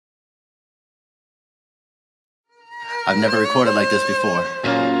I've never recorded like this before.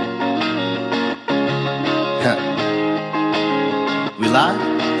 Huh. We live?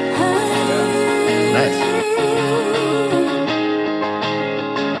 Nice.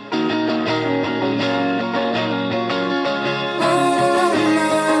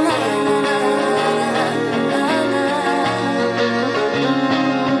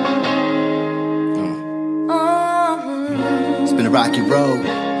 It's been a rocky road,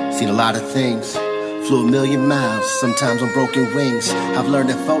 seen a lot of things. Flew 1,000,000 miles, sometimes on broken wings. I've learned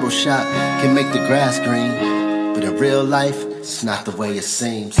that Photoshop can make the grass green, but in real life, it's not the way it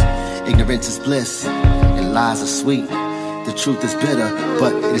seems. Ignorance is bliss, and lies are sweet. The truth is bitter,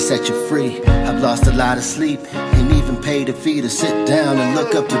 but it'll set you free. I've lost a lot of sleep, and even paid a fee to sit down and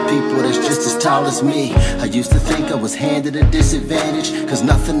look up to people that's just as tall as me. I used to think I was handed a disadvantage, cause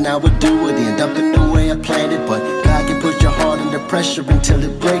nothing I would do would end up in the way I planned it. But God can put your heart under pressure until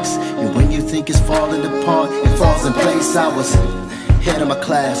it breaks, and when you think it's falling apart, it falls in place. I was head of my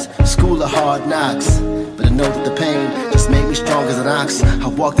class, school of hard knocks, but I know that the pain just made me strong as an ox. I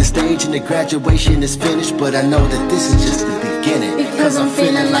walk the stage and the graduation is finished, but I know that this is just the beginning. Because I'm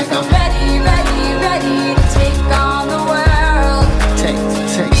feeling like I'm ready to take on the world.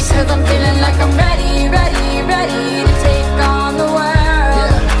 Because I'm feeling like I'm ready to take on the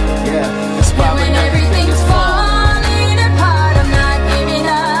world. Yeah, that's why when everything's falling apart, I'm not giving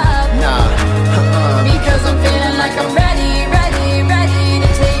up. Because I'm feeling like I'm ready to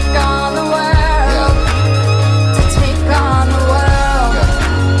take on the world. To take on the world.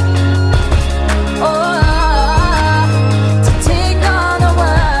 To take on the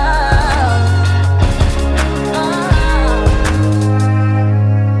world.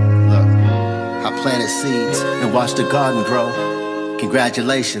 Look, I planted seeds and watched the garden grow.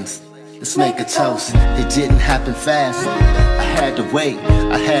 Congratulations, let's make a toast. It didn't happen fast, I had to wait.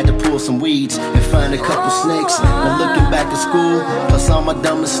 I had to pull some weeds and find a couple snakes. Now looking back at school, plus all my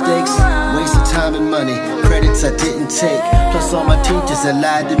dumb mistakes, wasted time and money, credits I didn't take, plus all my teachers that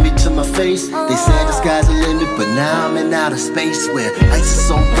lied to me to my face. They said the sky's the limit, but now I'm in outer space where lights are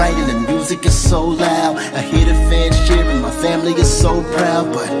so bright and the music is so loud. I hear the fans cheering, my family is so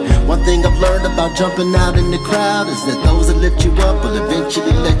proud. But one thing I've learned about jumping out in the crowd is that those that lift you up will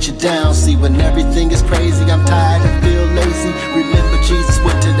eventually let you down. See, when everything is crazy, I'm tired and feel lazy. Remember, Jesus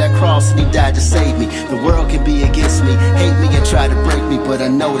went to that cross and he died to save me. The world can be against me, hate me and try to break me, but I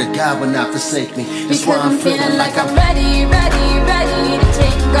know that God will not forsake me. That's why I'm feeling like I'm ready to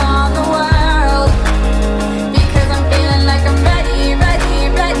take on the world. Because I'm feeling like I'm ready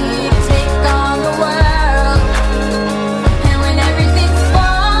to take on the world. And when everything's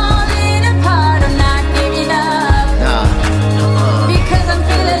falling apart, I'm not giving up. Because I'm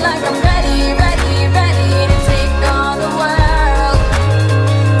feeling like I'm ready to take on the world.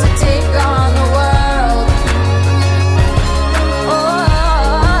 To take on the world.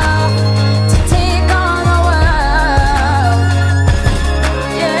 To take on the world.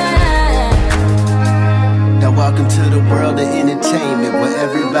 Yeah. Now welcome to the world of entertainment, where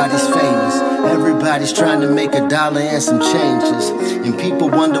everybody's famous. Everybody's trying to make $1 and some changes, and people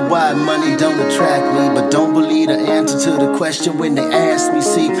wonder why money don't attract me. But don't believe the answer to the question when they ask me.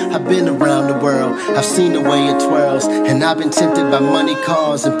 See, I've been around the world, I've seen the way it twirls, and I've been tempted by money,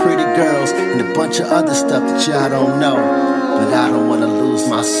 cars, and pretty girls, and a bunch of other stuff that y'all don't know. But I don't want to lose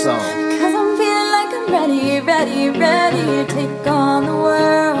my soul. Cause I'm feeling like I'm ready to take on the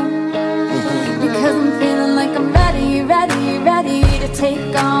world. Because I'm feeling like I'm ready to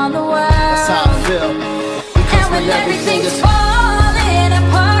take on the world. That's how I feel. Because and when everything's falling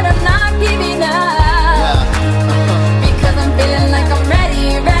apart, I'm not giving up. Because I'm feeling like I'm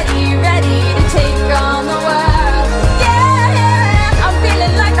ready to take on the world. Yeah, I'm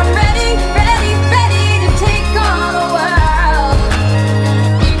feeling like I'm ready to take on the world.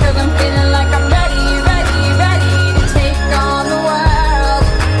 Because I'm feeling like I'm ready to take on the world.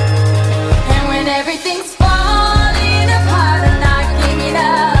 And when everything's falling apart, I'm not giving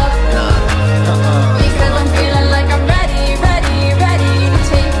up. Because I'm feeling like I'm ready to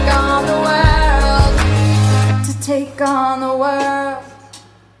take on the world. To take on the world.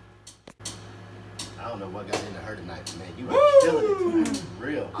 I don't know what got into her tonight, but man, you are killing it tonight. For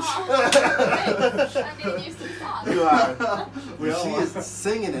real. I'm getting used to the song. You are. She is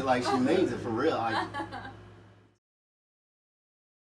singing it like she means it for real. Like,